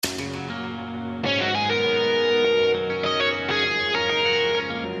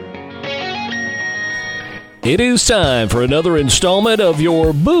It is time for another installment of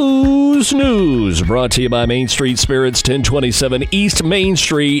your Booze News, brought to you by Main Street Spirits, 1027 East Main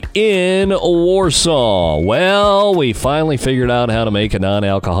Street in Warsaw. Well, we finally figured out how to make a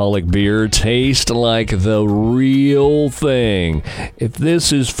non-alcoholic beer taste like the real thing. If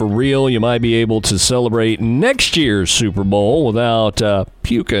this is for real, you might be able to celebrate next year's Super Bowl without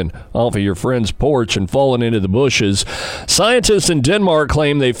puking off of your friend's porch and falling into the bushes. Scientists in Denmark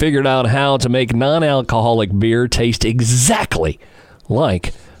claim they figured out how to make non-alcoholic beer taste exactly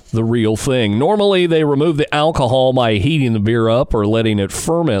like the real thing. Normally, they remove the alcohol by heating the beer up or letting it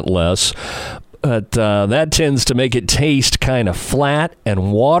ferment less, but that tends to make it taste kind of flat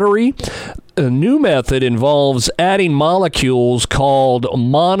and watery. A new method involves adding molecules called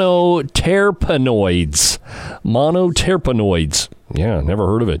monoterpenoids. Monoterpenoids. Yeah, never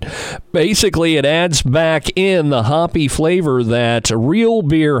heard of it. Basically, it adds back in the hoppy flavor that real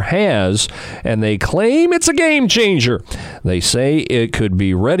beer has, and they claim it's a game changer. They say it could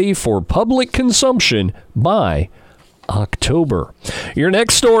be ready for public consumption by October. Your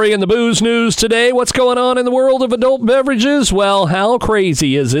next story in the Booze News today, what's going on in the world of adult beverages? Well, how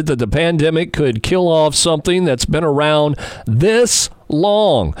crazy is it that the pandemic could kill off something that's been around this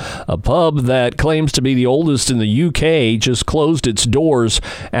long? A pub that claims to be the oldest in the UK just closed its doors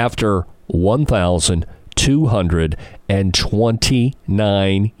after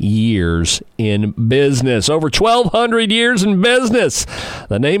 1,229 years in business. Over 1,200 years in business.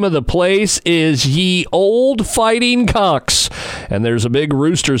 The name of the place is Ye Old Fighting Cocks, and there's a big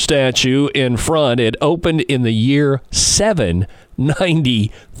rooster statue in front. It opened in the year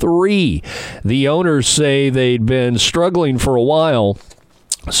 793. The owners say they'd been struggling for a while,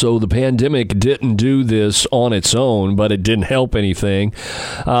 so the pandemic didn't do this on its own, but it didn't help anything.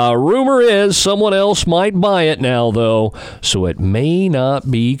 Rumor is someone else might buy it now, though, so it may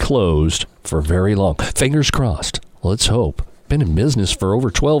not be closed for very long. Fingers crossed. Let's hope. Been in business for over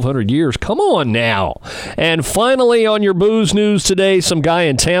 1,200 years. Come on now. And finally, on your Booze News today, some guy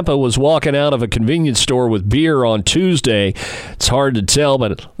in Tampa was walking out of a convenience store with beer on Tuesday. It's hard to tell,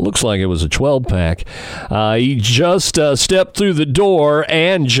 but it looks like it was a 12-pack. He just stepped through the door,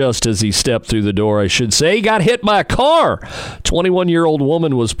 and just as he stepped through the door, I should say, he got hit by a car. 21-year-old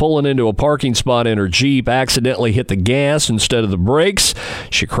woman was pulling into a parking spot in her Jeep, accidentally hit the gas instead of the brakes.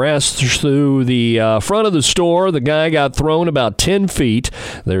 She crashed through the front of the store. The guy got thrown about 10 feet.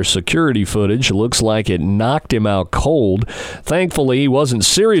 There's security footage. It looks like it knocked him out cold. Thankfully, he wasn't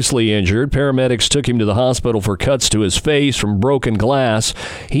seriously injured. Paramedics took him to the hospital for cuts to his face from broken glass.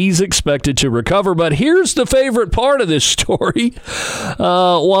 He's expected to recover, but here's the favorite part of this story.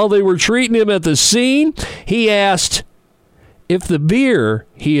 While they were treating him at the scene, he asked if the beer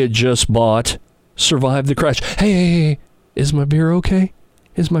he had just bought survived the crash. Hey, is my beer okay?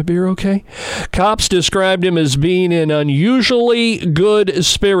 Is my beer okay? Cops described him as being in unusually good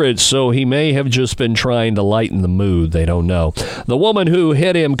spirits, so he may have just been trying to lighten the mood. They don't know. The woman who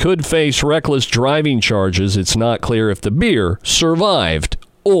hit him could face reckless driving charges. It's not clear if the beer survived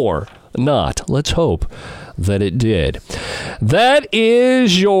or not. Let's hope that it did. That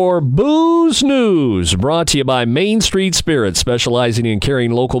is your Booze News, brought to you by Main Street Spirits, specializing in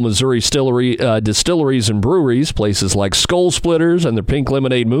carrying local Missouri distilleries and breweries, places like Skull Splitters and their Pink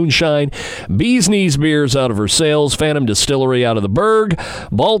Lemonade Moonshine, Bee's Knees beers out of Versailles, Phantom Distillery out of the Berg,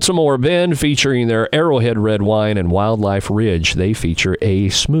 Baltimore Bend featuring their Arrowhead Red Wine, and Wildlife Ridge. They feature a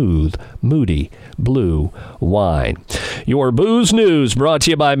smooth, moody blue wine. Your Booze News, brought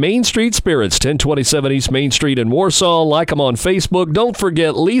to you by Main Street Spirits, 1027 East Main Street in Warsaw. Like them on Facebook. Don't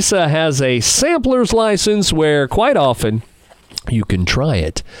forget, Lisa has a sampler's license where quite often you can try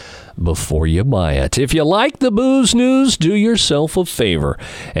it before you buy it. If you like the Booze News, do yourself a favor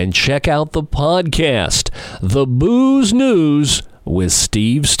and check out the podcast, The Booze News with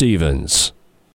Steve Stevens.